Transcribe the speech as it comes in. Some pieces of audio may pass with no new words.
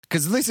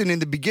Because listen, in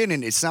the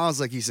beginning, it sounds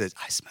like he says,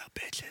 I smell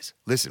bitches.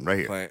 Listen, right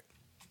here. Play it.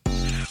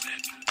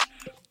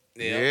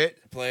 Yeah.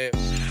 Play it.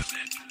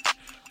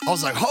 I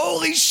was like,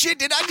 holy shit,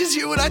 did I just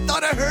hear what I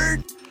thought I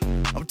heard?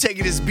 I'm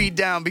taking this beat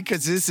down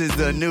because this is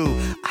the new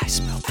I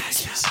smell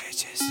bitches.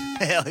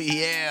 Hell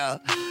yeah.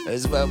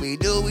 That's what we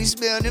do. We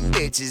smell them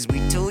bitches. We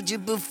told you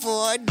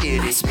before I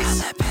did it. I smell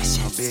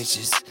them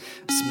bitches.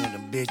 I smell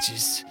them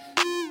bitches.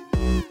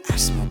 I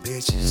smell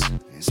bitches.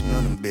 I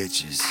smell them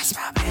bitches. I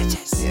smell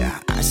bitches. Yeah,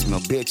 I smell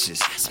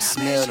bitches. I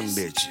smell them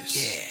bitches.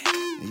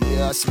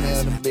 Yeah, I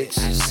smell them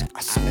bitches.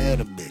 I smell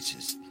them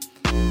bitches.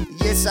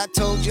 Yes, I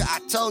told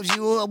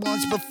you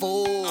once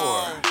before.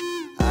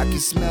 I can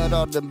smell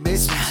all the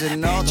bitches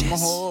and all the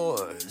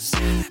whores.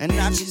 And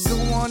I can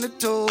go on a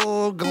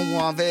tour, go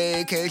on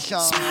vacation.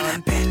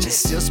 And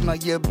still smell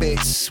your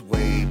bitch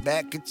way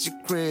back at your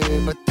crib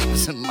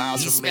 1,000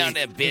 miles from me. He smelled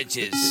them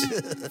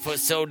bitches for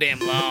so damn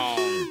long.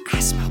 I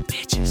smell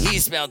bitches. He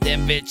smelled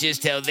them bitches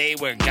till they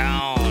were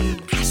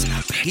gone. I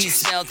smell bitches. He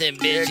smelled them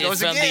bitches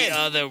from again. the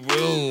other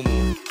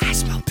room. I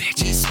smell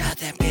bitches. He smelled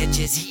them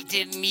bitches. He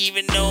didn't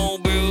even know,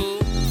 bro.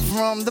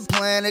 From the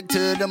planet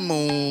to the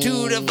moon. To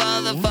the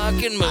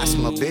motherfucking moon. I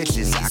smell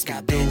bitches. I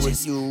can do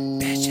with you.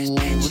 Bitches.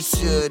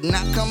 Should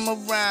not come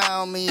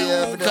around me.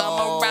 Don't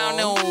come around,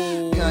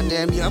 no.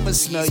 Goddamn you, I'ma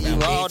smell you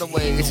all the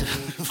way.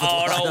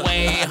 All the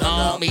way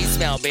home. He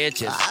smell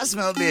bitches. I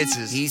smell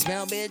bitches. He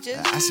smell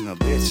bitches. I smell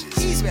bitches.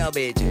 He smell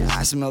bitches.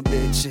 I smell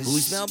bitches. Who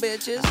smell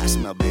bitches? I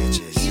smell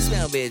bitches. He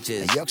smell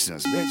bitches. Yuck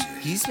smells bitches.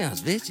 He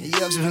smells bitches.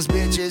 Yuck smells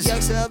bitches.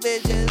 Yuck smell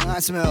bitches. I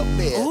smell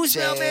bitches. Who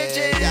smell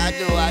bitches? I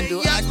do.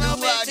 Yuck smell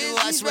bitches.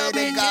 I He swear smell to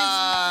bitches.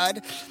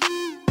 God.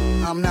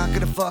 I'm not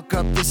gonna fuck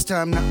up this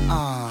time.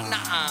 Nah.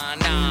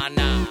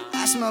 Nah.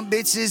 I smell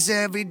bitches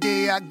every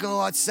day I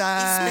go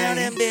outside. You smell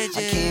them bitches.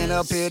 I can't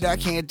up it, I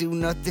can't do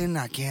nothing,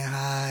 I can't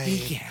hide.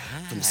 He can't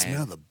hide. From the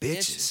smell of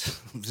bitches.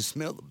 From the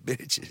smell of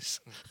bitches.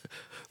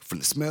 From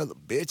the smell of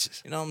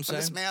bitches. You know what I'm From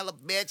the saying? smell of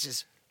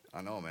bitches.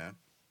 I know, man.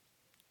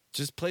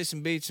 Just play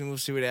some beats and we'll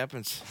see what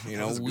happens. You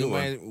know, That was a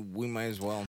good we might as well.